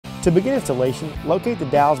To begin installation, locate the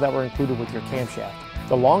dowels that were included with your camshaft.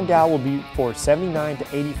 The long dowel will be for 79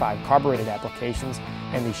 to 85 carbureted applications,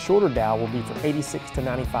 and the shorter dowel will be for 86 to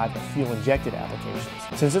 95 fuel-injected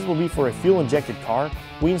applications. Since this will be for a fuel-injected car,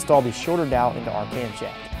 we install the shorter dowel into our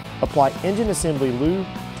camshaft. Apply engine assembly lube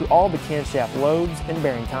to all the camshaft lobes and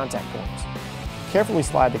bearing contact points. Carefully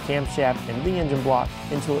slide the camshaft into the engine block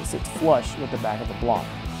until it sits flush with the back of the block.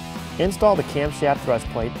 Install the camshaft thrust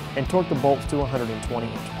plate and torque the bolts to 120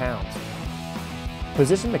 inch-pounds.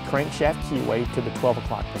 Position the crankshaft keyway to the 12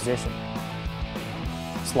 o'clock position.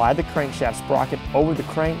 Slide the crankshaft sprocket over the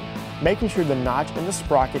crank, making sure the notch in the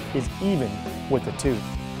sprocket is even with the tooth.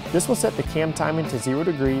 This will set the cam timing to 0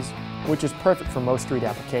 degrees, which is perfect for most street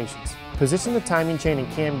applications. Position the timing chain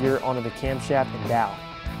and cam gear onto the camshaft and dowel.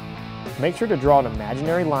 Make sure to draw an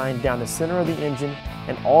imaginary line down the center of the engine,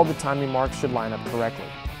 and all the timing marks should line up correctly.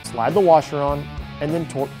 Slide the washer on and then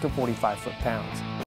torque to 45 foot-pounds.